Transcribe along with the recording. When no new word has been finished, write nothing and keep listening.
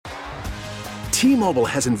T-Mobile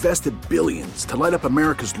has invested billions to light up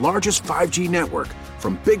America's largest 5G network,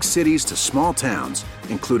 from big cities to small towns,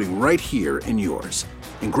 including right here in yours.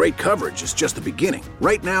 And great coverage is just the beginning.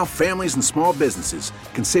 Right now, families and small businesses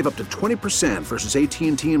can save up to 20% versus AT&T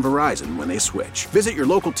and Verizon when they switch. Visit your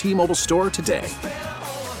local T-Mobile store today.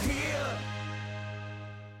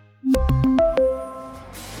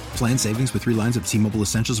 Plan savings with 3 lines of T-Mobile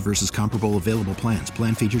Essentials versus comparable available plans.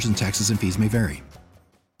 Plan features and taxes and fees may vary.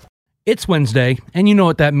 It's Wednesday, and you know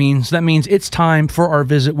what that means. That means it's time for our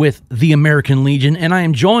visit with the American Legion, and I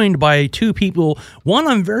am joined by 2 people. One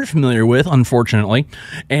I'm very familiar with, unfortunately,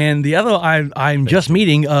 and the other I'm just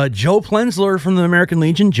meeting, Joe Plensler from the American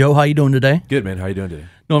Legion. Joe, how you doing today? Good, man. How you doing today?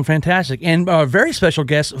 Doing fantastic. And a very special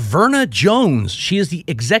guest, Verna Jones. She is the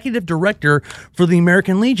Executive Director for the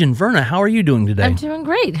American Legion. Verna, how are you doing today? I'm doing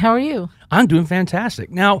great. How are you? I'm doing fantastic.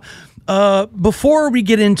 Now, before we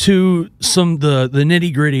get into the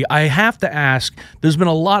nitty gritty, I have to ask, there's been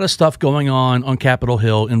a lot of stuff going on Capitol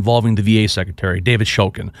Hill involving the VA Secretary, David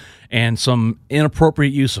Shulkin, and some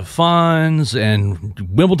inappropriate use of funds and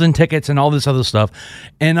Wimbledon tickets and all this other stuff.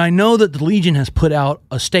 And I know that the Legion has put out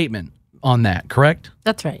a statement on that, correct?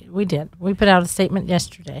 That's right. We did. We put out a statement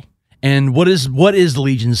yesterday. And what is the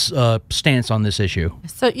Legion's stance on this issue?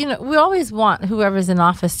 So, we always want whoever's in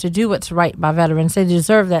office to do what's right by veterans. They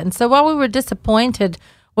deserve that. And so while we were disappointed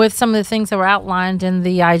with some of the things that were outlined in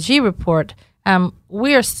the IG report,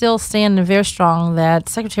 we are still standing very strong that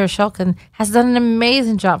Secretary Shulkin has done an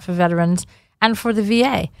amazing job for veterans and for the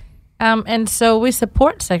VA. And so we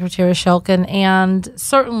support Secretary Shulkin and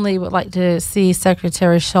certainly would like to see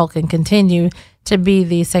Secretary Shulkin continue to be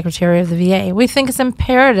the Secretary of the VA. We think it's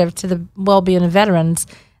imperative to the well-being of veterans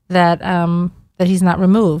that he's not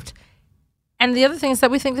removed. And the other thing is that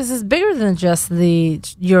we think this is bigger than just the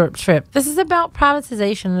Europe trip. This is about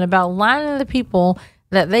privatization and about lining the people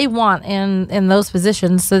that they want in those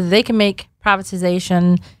positions so that they can make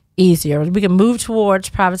privatization easier. We can move towards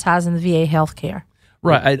privatizing the VA healthcare.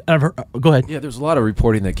 Right. I've heard, go ahead. Yeah, there's a lot of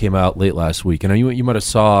reporting that came out late last week. And you might have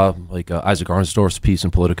saw Isaac Arnsdorf's piece in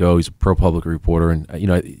Politico. He's a ProPublica reporter. And,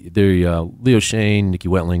 Leo Shane, Nikki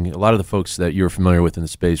Wentling, a lot of the folks that you're familiar with in the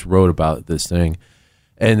space wrote about this thing.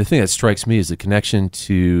 And the thing that strikes me is the connection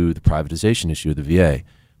to the privatization issue of the VA.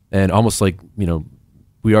 And almost like,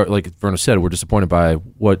 we are, like Verna said, we're disappointed by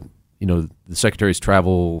what, the Secretary's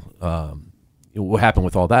travel, what happened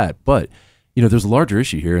with all that. But there's a larger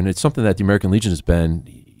issue here, and it's something that the American Legion has been,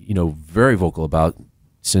 very vocal about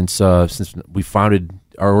since we founded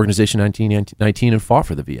our organization in 1919 and fought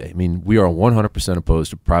for the VA. I mean, we are 100%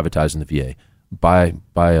 opposed to privatizing the VA by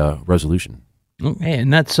resolution. Okay,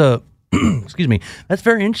 and that's excuse me, that's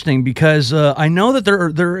very interesting because I know that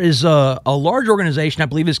there is a large organization, I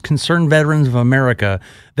believe is Concerned Veterans of America,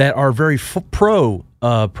 that are very pro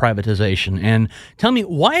privatization. And tell me,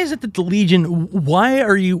 why is it that the Legion?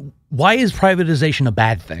 Why is privatization a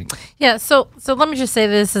bad thing? Yeah, so let me just say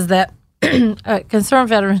this is that Concerned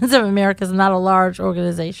Veterans of America is not a large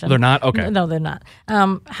organization. They're not? Okay. No, they're not.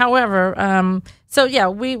 However,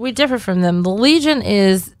 we differ from them. The Legion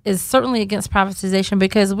is certainly against privatization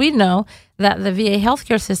because we know that the VA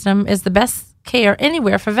healthcare system is the best care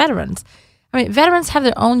anywhere for veterans. I mean, veterans have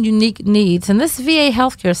their own unique needs, and this VA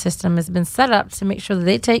healthcare system has been set up to make sure that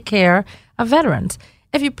they take care of veterans.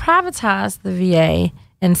 If you privatize the VA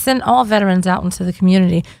and send all veterans out into the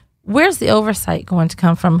community, where's the oversight going to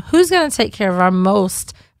come from? Who's going to take care of our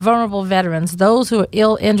most vulnerable veterans, those who are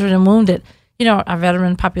ill, injured, and wounded? Our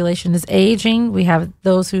veteran population is aging. We have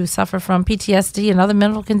those who suffer from PTSD and other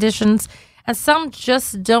mental conditions, and some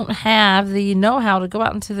just don't have the know-how to go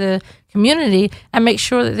out into the community and make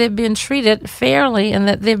sure that they've been treated fairly and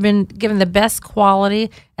that they've been given the best quality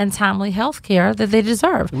and timely health care that they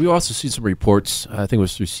deserve. We also see some reports, I think it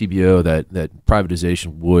was through CBO, that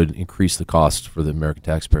privatization would increase the cost for the American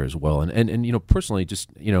taxpayer as well. And personally, just,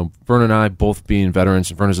 Verna and I both being veterans,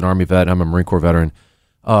 and Verna's an Army vet, I'm a Marine Corps veteran,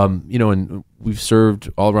 and we've served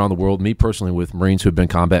all around the world, me personally, with Marines who have been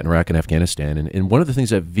combat in Iraq and Afghanistan. And one of the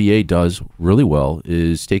things that VA does really well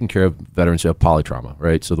is taking care of veterans who have polytrauma,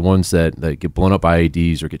 right? So the ones that get blown up by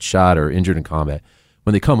IEDs or get shot or injured in combat,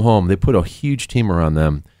 when they come home, they put a huge team around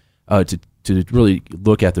them to really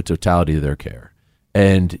look at the totality of their care.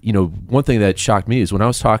 And, one thing that shocked me is when I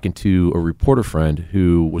was talking to a reporter friend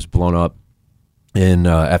who was blown up in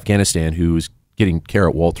Afghanistan who was getting care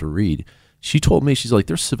at Walter Reed, she told me, she's like,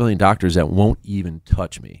 there's civilian doctors that won't even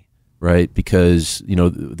touch me, right? Because,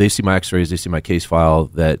 they see my x-rays, they see my case file,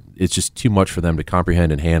 that it's just too much for them to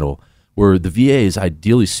comprehend and handle. Where the VA is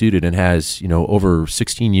ideally suited and has, over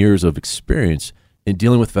 16 years of experience in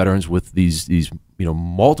dealing with veterans with these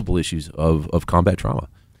multiple issues of combat trauma.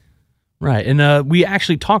 Right, and we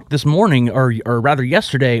actually talked this morning, or rather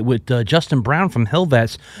yesterday, with Justin Brown from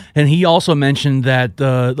Hillvets, and he also mentioned that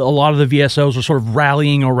a lot of the VSOs are sort of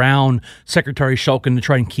rallying around Secretary Shulkin to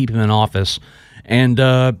try and keep him in office. And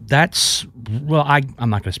that's, well, I'm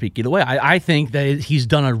not going to speak either way. I think that he's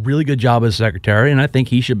done a really good job as secretary, and I think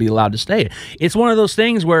he should be allowed to stay. It's one of those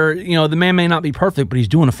things where, the man may not be perfect, but he's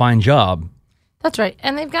doing a fine job. That's right.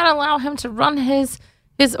 And they've got to allow him to run his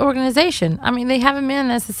organization. I mean, they have him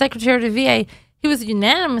in as the secretary of the VA. He was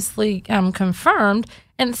unanimously confirmed.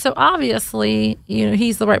 And so obviously,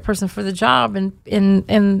 he's the right person for the job.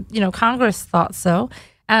 And Congress thought so.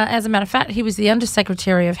 As a matter of fact, he was the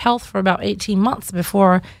Undersecretary of Health for about 18 months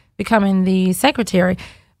before becoming the secretary.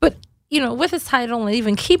 But, with his title and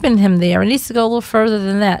even keeping him there, it needs to go a little further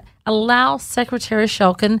than that. Allow Secretary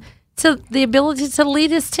Shulkin the ability to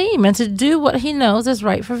lead his team and to do what he knows is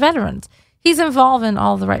right for veterans. He's involving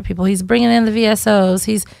all the right people. He's bringing in the VSOs.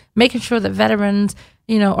 He's making sure that veterans,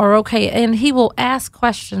 are okay. And he will ask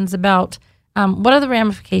questions about what are the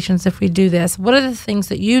ramifications if we do this? What are the things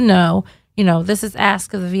that this is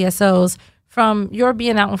ask of the VSOs from your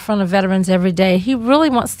being out in front of veterans every day. He really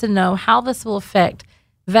wants to know how this will affect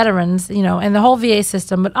veterans, and the whole VA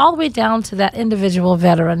system, but all the way down to that individual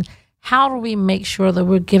veteran. How do we make sure that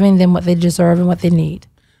we're giving them what they deserve and what they need?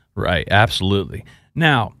 Right, absolutely.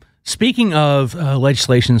 Now, speaking of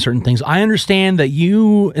legislation and certain things, I understand that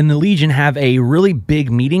you and the Legion have a really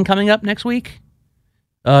big meeting coming up next week.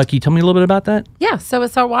 Can you tell me a little bit about that? Yeah, so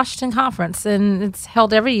it's our Washington conference, and it's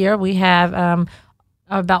held every year. We have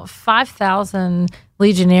about 5,000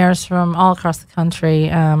 Legionnaires from all across the country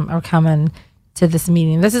are coming to this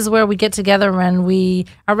meeting. This is where we get together and we're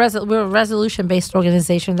a resolution-based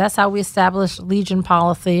organization. That's how we establish Legion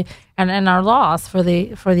policy and our laws for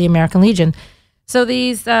the American Legion. So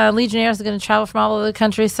these Legionnaires are going to travel from all over the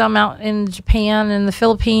country, some out in Japan and the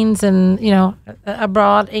Philippines and,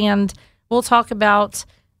 abroad. And we'll talk about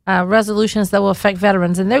resolutions that will affect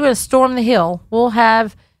veterans. And they're going to storm the Hill. We'll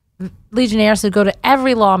have Legionnaires who go to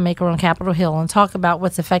every lawmaker on Capitol Hill and talk about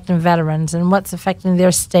what's affecting veterans and what's affecting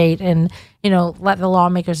their state and, let the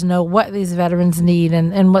lawmakers know what these veterans need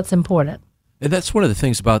and what's important. And that's one of the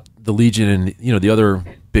things about the Legion and, the other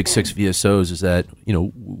big 6 VSOs is that,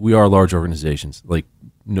 we are large organizations. Like,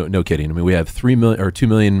 no kidding. I mean, we have 3 million or 2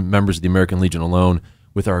 million members of the American Legion alone.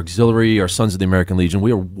 With our auxiliary, our Sons of the American Legion,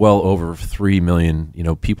 we are well over 3 million,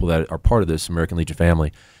 people that are part of this American Legion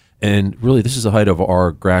family. And really, this is the height of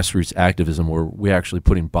our grassroots activism where we're actually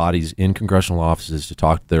putting bodies in congressional offices to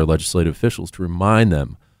talk to their legislative officials to remind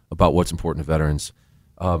them about what's important to veterans.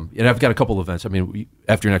 And I've got a couple of events. I mean,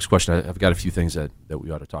 after your next question, I've got a few things that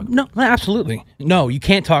we ought to talk about. No, absolutely. No, you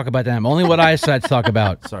can't talk about them. Only what I said to talk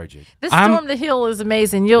about. Sorry, Jake. This Storm the Hill is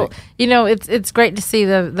amazing. It's great to see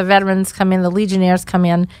the veterans come in, the Legionnaires come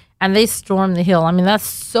in, and they storm the Hill. I mean, that's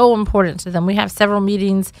so important to them. We have several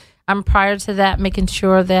meetings prior to that, making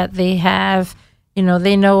sure that they have,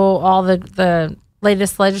 they know all the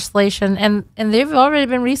latest legislation, and they've already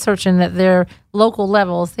been researching at their local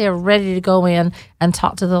levels. They are ready to go in and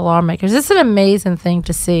talk to the lawmakers. It's an amazing thing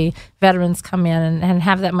to see veterans come in and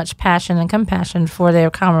have that much passion and compassion for their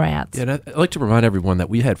comrades. Yeah, and I'd like to remind everyone that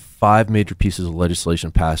we had 5 major pieces of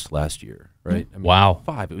legislation passed last year, right? I mean, wow.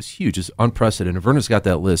 5. It was huge. It's unprecedented. Verna's got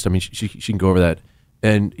that list. I mean, she can go over that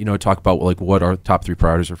and, talk about what our top 3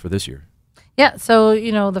 priorities are for this year. Yeah, so,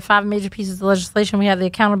 the 5 major pieces of legislation, we have the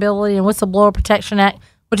Accountability and Whistleblower Protection Act,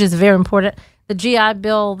 which is very important. The GI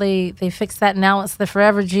Bill, they fixed that now. It's the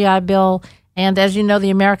Forever GI Bill. And as you know, the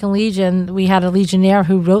American Legion, we had a Legionnaire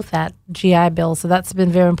who wrote that GI Bill. So that's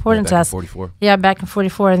been very important to us. Back in 44. Yeah, back in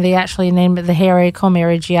 44. And they actually named it the Harry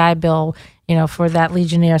Comey GI Bill, for that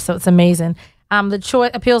Legionnaire. So it's amazing.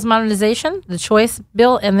 The Appeals Modernization, the Choice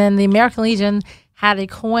Bill, and then the American Legion had a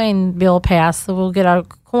coin bill passed. So we'll get our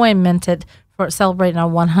coin minted for celebrating our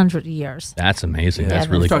 100 years. That's amazing. Yeah, that's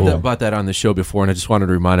really cool. We've talked about that on the show before, and I just wanted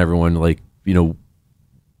to remind everyone, that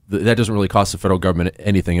doesn't really cost the federal government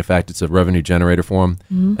anything. In fact, it's a revenue generator for them.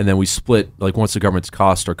 Mm-hmm. And then we split, once the government's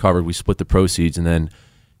costs are covered, we split the proceeds, and then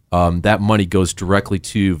that money goes directly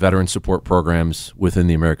to veteran support programs within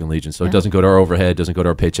the American Legion. So it doesn't go to our overhead, doesn't go to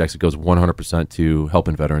our paychecks. It goes 100% to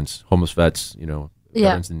helping veterans, homeless vets,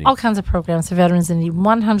 veterans in need. All kinds of programs for veterans in need.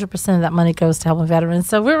 100% of that money goes to helping veterans.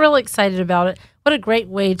 So we're really excited about it. What a great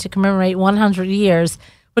way to commemorate 100 years,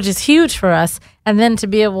 which is huge for us, and then to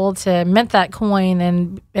be able to mint that coin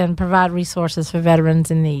and provide resources for veterans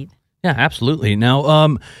in need. Yeah, absolutely.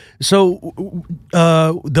 Now, so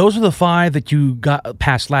those are the 5 that you got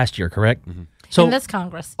passed last year, correct? Mm-hmm. So, in this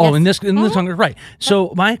Congress. Oh, yes. in this Congress, right.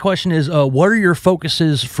 So my question is, what are your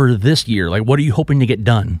focuses for this year? What are you hoping to get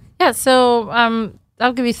done? Yeah, so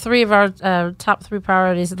I'll give you three of our top three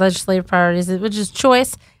priorities, legislative priorities, which is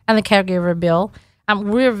choice and the caregiver bill.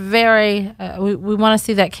 We're very we want to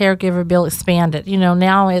see that caregiver bill expanded.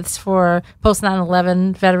 Now it's for post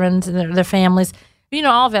 9/11 veterans and their families.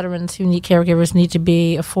 All veterans who need caregivers need to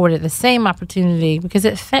be afforded the same opportunity because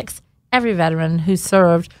it affects every veteran who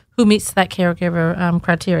served who meets that caregiver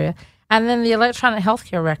criteria. And then the electronic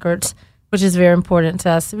healthcare records, which is very important to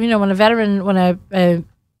us. When a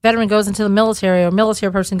veteran goes into the military or a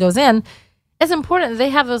military person goes in, it's important that they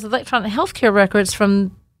have those electronic healthcare records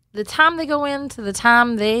from the time they go in to the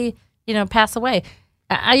time they, pass away.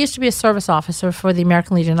 I used to be a service officer for the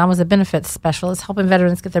American Legion. I was a benefits specialist helping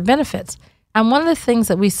veterans get their benefits. And one of the things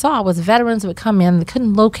that we saw was veterans would come in, they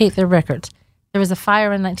couldn't locate their records. There was a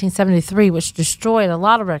fire in 1973 which destroyed a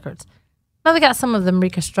lot of records. Now they got some of them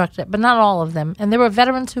reconstructed, but not all of them. And there were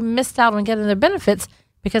veterans who missed out on getting their benefits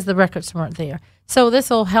because the records weren't there. So this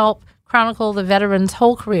will help chronicle the veteran's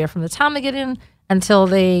whole career from the time they get in until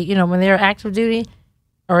they, when they're active duty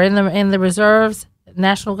or in the reserves,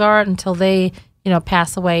 National Guard, until they,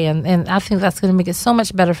 pass away. And I think that's going to make it so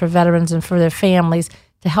much better for veterans and for their families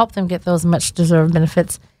to help them get those much-deserved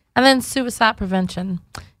benefits. And then suicide prevention.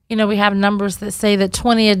 We have numbers that say that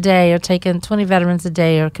 20 veterans a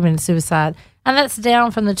day are committing suicide. And that's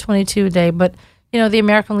down from the 22 a day. But, the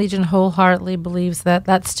American Legion wholeheartedly believes that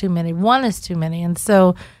that's too many. One is too many. And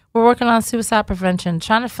so we're working on suicide prevention,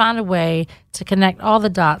 trying to find a way to connect all the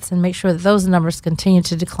dots and make sure that those numbers continue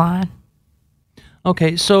to decline.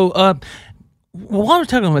 Okay, so while we're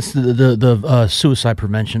talking about the suicide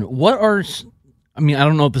prevention, I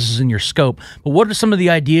don't know if this is in your scope, but what are some of the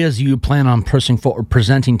ideas you plan on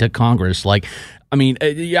presenting to Congress? I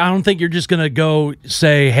don't think you're just going to go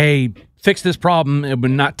say, hey, fix this problem,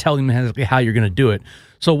 but not tell them how you're going to do it.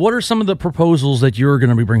 So what are some of the proposals that you're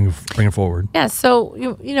going to be bringing forward? Yeah, so,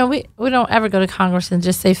 we don't ever go to Congress and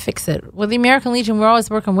just say fix it. With the American Legion, we're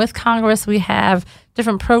always working with Congress. We have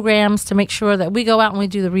different programs to make sure that we go out and we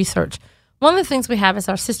do the research. One of the things we have is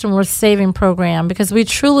our System Worth Saving program because we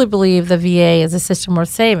truly believe the VA is a system worth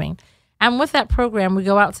saving. And with that program, we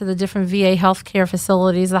go out to the different VA healthcare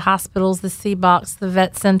facilities, the hospitals, the CBOCs, the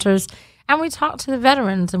vet centers, and we talk to the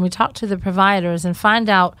veterans and we talk to the providers and find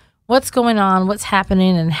out what's going on, what's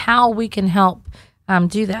happening, and how we can help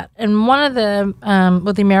do that. And one of the,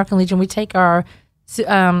 with the American Legion, we take our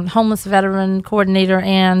homeless veteran coordinator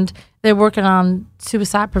and they're working on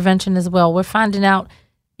suicide prevention as well. We're finding out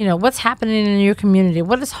what's happening in your community.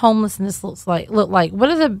 What does homelessness look like? What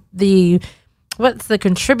are what's the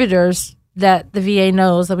contributors that the VA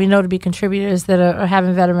knows that we know to be contributors that are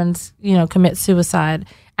having veterans, commit suicide?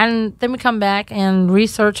 And then we come back and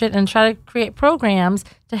research it and try to create programs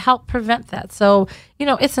to help prevent that. So,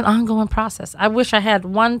 it's an ongoing process. I wish I had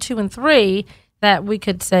 1, 2, and 3 that we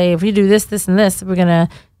could say, if we do this, this, and this, we're going to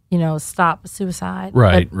stop suicide.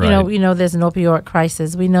 Right, but, there's an opioid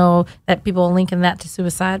crisis. We know that people are linking that to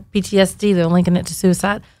suicide. PTSD, they're linking it to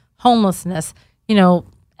suicide. Homelessness,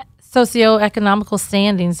 socioeconomical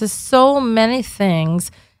standings. There's so many things,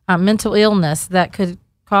 mental illness that could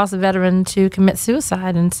cause a veteran to commit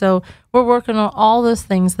suicide. And so we're working on all those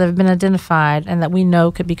things that have been identified and that we know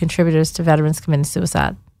could be contributors to veterans committing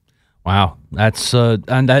suicide. Wow, that's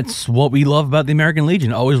what we love about the American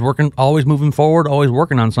Legion. Always working, always moving forward, always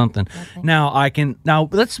working on something. Okay. Now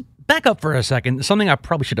let's back up for a second. Something I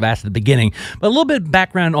probably should have asked at the beginning, but a little bit of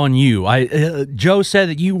background on you. Joe said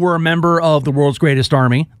that you were a member of the world's greatest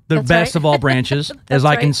army, the That's best right. of all branches, as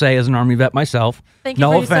I can say as an Army vet myself. Thank you.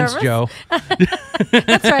 No for your offense, service. Joe.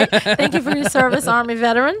 That's right. Thank you for your service, Army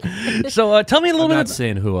veteran. So tell me a little bit. I'm not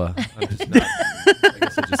saying who. I'm just not. I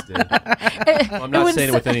guess I just did. I'm not saying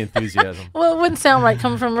it with any enthusiasm. Well, it wouldn't sound right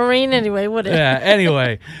coming from a Marine anyway, would it? Yeah,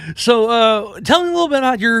 anyway. So tell me a little bit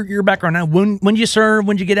about your background now. When did you serve?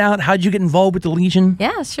 When did you get out? How did you get involved with the Legion?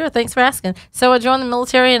 Yeah, sure. Thanks for asking. So I joined the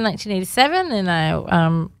military in 1987, and I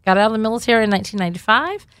got out of the military in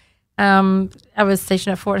 1995. I was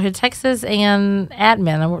stationed at Fort Hood, Texas, and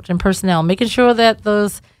admin. I worked in personnel, making sure that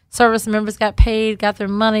those service members got paid, got their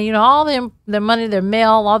money, all their money, their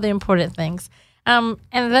mail, all the important things. And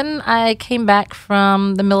then I came back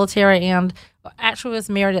from the military and actually was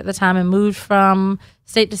married at the time and moved from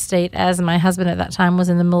state to state as my husband at that time was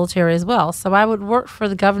in the military as well. So I would work for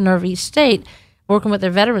the governor of each state, working with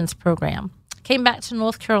their veterans program. Came back to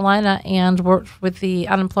North Carolina and worked with the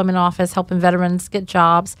unemployment office, helping veterans get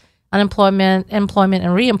jobs, employment, and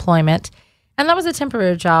reemployment. And that was a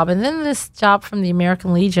temporary job. And then this job from the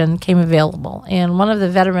American Legion came available. And one of the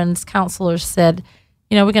veterans counselors said,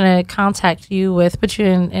 we're going to put you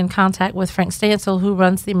in contact with Frank Stansel, who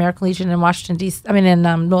runs the American Legion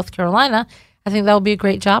in North Carolina. I think that will be a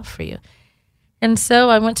great job for you. And so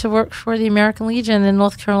I went to work for the American Legion in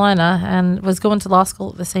North Carolina and was going to law school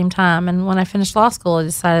at the same time. And when I finished law school, I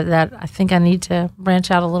decided that I think I need to branch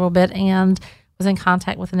out a little bit, and was in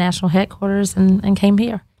contact with the national headquarters and came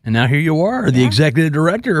here. And now here you are, the executive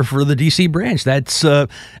director for the D.C. branch. That's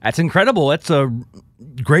incredible. That's a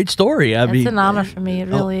great story. It's an honor for me. It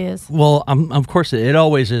really is. Well, of course, it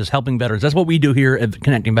always is, helping veterans. That's what we do here at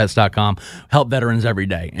ConnectingVets.com, help veterans every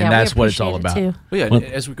day. And that's what it's all about. Too. Well,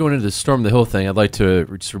 as we're going into the Storm the Hill thing, I'd like to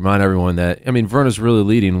just remind everyone that, Verna's really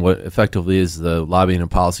leading what effectively is the lobbying and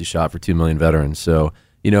policy shot for 2 million veterans. So,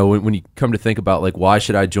 when you come to think about, like, why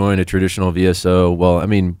should I join a traditional VSO? Well,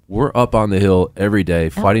 we're up on the Hill every day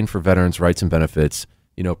fighting for veterans' rights and benefits,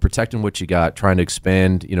 protecting what you got, trying to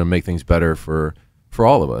expand, make things better for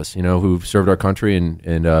all of us, who've served our country,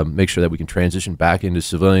 and make sure that we can transition back into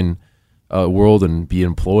civilian world and be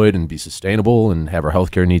employed and be sustainable and have our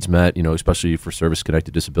healthcare needs met, especially for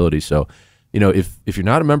service-connected disabilities. So, if you're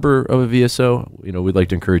not a member of a VSO, we'd like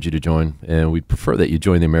to encourage you to join, and we'd prefer that you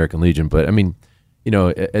join the American Legion. But,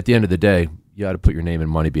 at the end of the day, you got to put your name and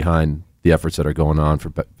money behind the efforts that are going on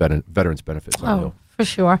for veterans' benefits. Oh, for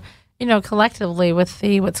sure. Collectively with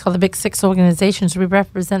what's called the Big Six organizations, we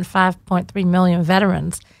represent 5.3 million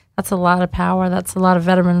veterans. That's a lot of power. That's a lot of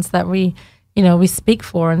veterans that we speak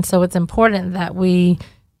for. And so it's important that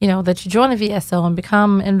that you join the VSO and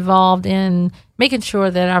become involved in making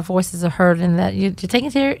sure that our voices are heard, and that you're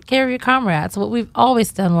taking care of your comrades, what we've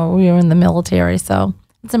always done when we were in the military. So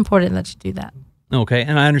it's important that you do that. Okay,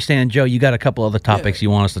 and I understand, Joe, you got a couple other topics you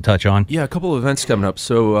want us to touch on. Yeah, a couple of events coming up.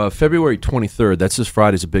 So February 23rd, that's this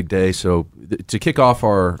Friday, is a big day. So to kick off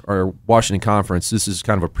our Washington conference, this is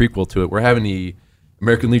kind of a prequel to it. We're having the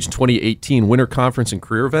American Legion 2018 Winter Conference and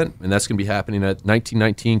Career Event, and that's going to be happening at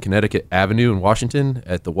 1919 Connecticut Avenue in Washington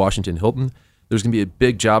at the Washington Hilton. There's going to be a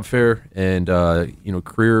big job fair and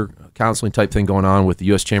career counseling type thing going on with the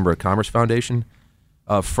U.S. Chamber of Commerce Foundation.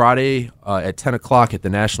 Friday at 10 o'clock at the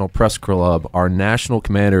National Press Club, our national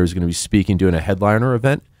commander is going to be speaking, doing a headliner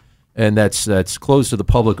event, and that's closed to the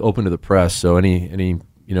public, open to the press. So any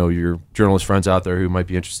your journalist friends out there who might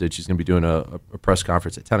be interested, she's going to be doing a press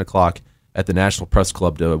conference at 10 o'clock at the National Press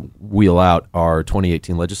Club to wheel out our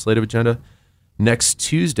 2018 legislative agenda. Next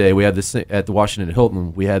Tuesday, we have this thing at the Washington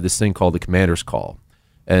Hilton. We have this thing called the Commander's Call,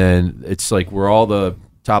 and it's like where all the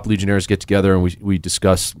top Legionnaires get together and we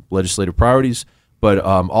discuss legislative priorities. But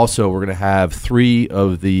also, we're going to have 3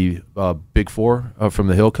 of the big 4 from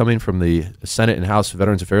the Hill coming from the Senate and House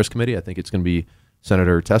Veterans Affairs Committee. I think it's going to be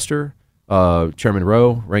Senator Tester, Chairman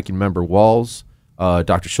Rowe, Ranking Member Walls,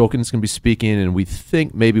 Dr. Shulkin is going to be speaking, and we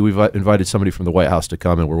think maybe we've invited somebody from the White House to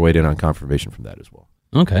come, and we're waiting on confirmation from that as well.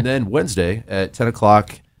 Okay. And then Wednesday at 10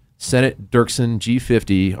 o'clock, Senate Dirksen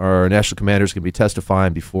G50, our national commander, is going to be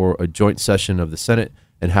testifying before a joint session of the Senate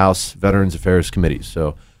and House Veterans Affairs Committees.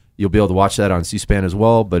 So you'll be able to watch that on C-SPAN as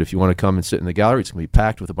well, but if you want to come and sit in the gallery, it's going to be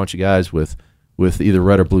packed with a bunch of guys with either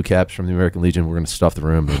red or blue caps from the American Legion. We're going to stuff the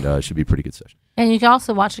room, and it should be a pretty good session. And you can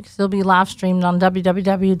also watch it because it'll be live streamed on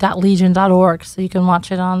www.legion.org, so you can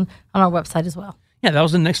watch it on our website as well. Yeah, that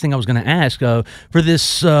was the next thing I was going to ask. For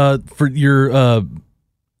this, for your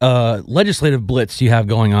legislative blitz you have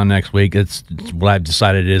going on next week, it's what I've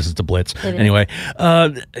decided it is. It's a blitz. Anyway,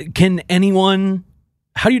 can anyone...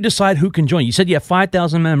 How do you decide who can join? You said you have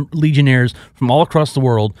 5,000 Legionnaires from all across the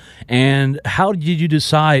world, and how did you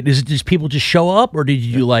decide? Is it just people just show up, or did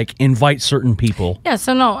you invite certain people? Yeah,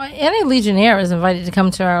 so no, any Legionnaire is invited to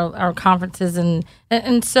come to our conferences,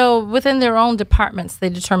 and so within their own departments, they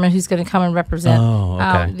determine who's going to come and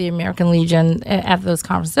represent the American Legion at those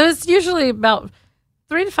conferences. So it's usually about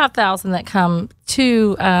 3,000 to 5,000 that come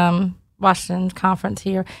to Washington conference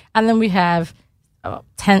here, and then we have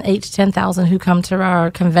 8,000 to 10,000 who come to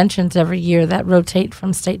our conventions every year that rotate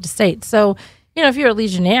from state to state. So, if you're a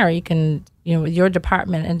Legionnaire, you can, with your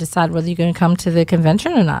department and decide whether you're going to come to the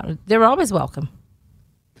convention or not. They're always welcome.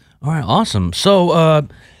 All right, awesome. So,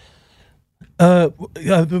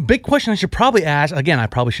 the big question I should probably ask, again, I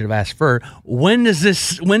probably should have asked for, when does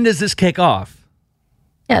this kick off?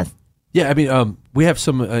 Yes. Yeah, we have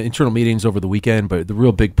some internal meetings over the weekend, but the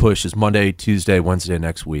real big push is Monday, Tuesday, Wednesday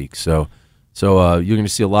next week. So you're going to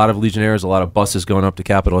see a lot of Legionnaires, a lot of buses going up to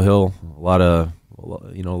Capitol Hill, a lot of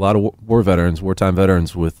war veterans, wartime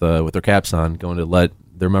veterans with their caps on, going to let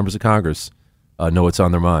their members of Congress know what's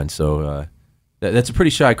on their mind. So That's a pretty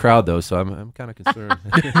shy crowd, though, so I'm kind of concerned.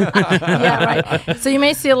 Yeah, right. So you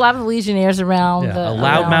may see a lot of Legionnaires around. A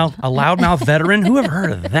loudmouth veteran. Who ever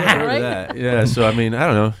heard of that? Right? Yeah, so I mean, I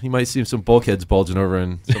don't know. You might see some bulkheads bulging over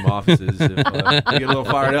in some offices if you get a little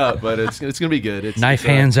fired up, but it's going to be good. Knife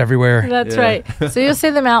hands everywhere. That's right. So you'll see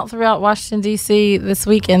them out throughout Washington, D.C. this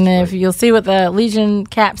week, and if you'll see with the Legion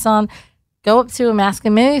caps on, go up to them, ask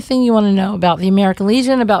them anything you want to know about the American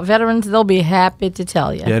Legion, about veterans. They'll be happy to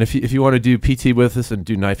tell you. Yeah, and if you want to do PT with us and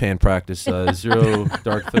do knife hand practice, 0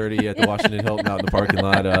 dark 30 at the Washington Hilton out in the parking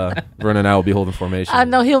lot, Vernon and I will be holding formation. I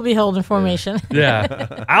know he'll be holding formation.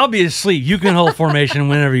 Yeah. I'll be asleep. You can hold formation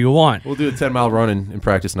whenever you want. We'll do a 10-mile run and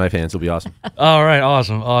practice knife hands. It'll be awesome. All right.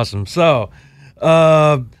 Awesome. So,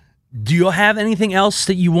 do you have anything else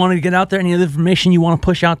that you want to get out there? Any other information you want to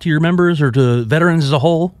push out to your members or to veterans as a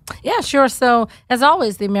whole? Yeah, sure. So, as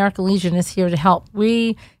always, the American Legion is here to help.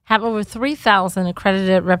 We have over 3,000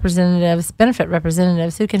 accredited representatives, benefit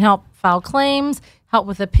representatives, who can help file claims, help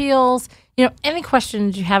with appeals. You know, any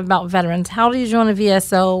questions you have about veterans. How do you join a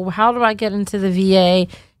VSO? How do I get into the VA?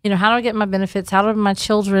 You know, how do I get my benefits? How do my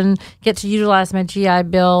children get to utilize my GI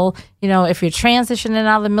Bill? You know, if you're transitioning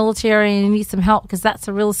out of the military and you need some help, because that's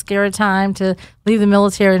a real scary time to leave the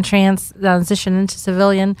military and transition into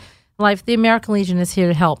civilian life, the American Legion is here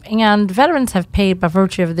to help. And veterans have paid by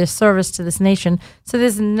virtue of their service to this nation, so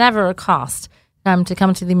there's never a cost to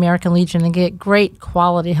come to the American Legion and get great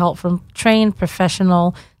quality help from trained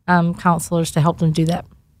professional counselors to help them do that.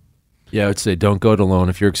 Yeah, I would say don't go it alone.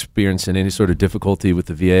 If you're experiencing any sort of difficulty with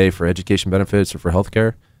the VA for education benefits or for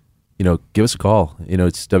healthcare, give us a call.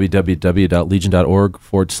 It's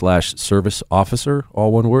www.legion.org/service officer,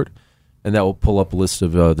 all one word, and that will pull up a list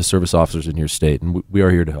of the service officers in your state, and we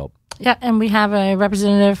are here to help. Yeah, and we have a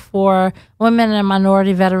representative for women and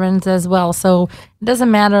minority veterans as well. So it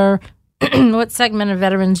doesn't matter what segment of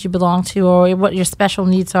veterans you belong to or what your special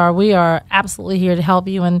needs are. We are absolutely here to help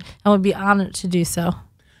you and would be honored to do so.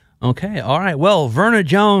 Okay, all right. Well, Verna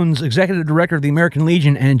Jones, Executive Director of the American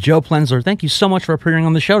Legion, and Joe Plensler, thank you so much for appearing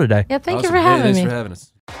on the show today. Yeah, thank you for having me. Thanks for having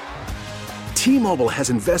us. T-Mobile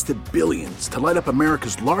has invested billions to light up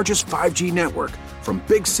America's largest 5G network, from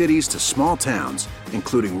big cities to small towns,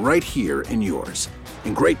 including right here in yours.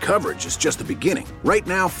 And great coverage is just the beginning. Right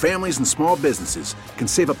now, families and small businesses can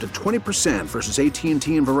save up to 20% versus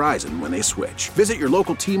AT&T and Verizon when they switch. Visit your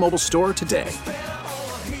local T-Mobile store today.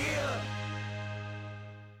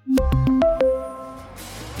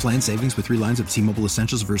 Plan savings with 3 lines of T-Mobile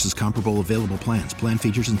Essentials versus comparable available plans. Plan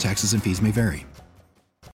features and taxes and fees may vary.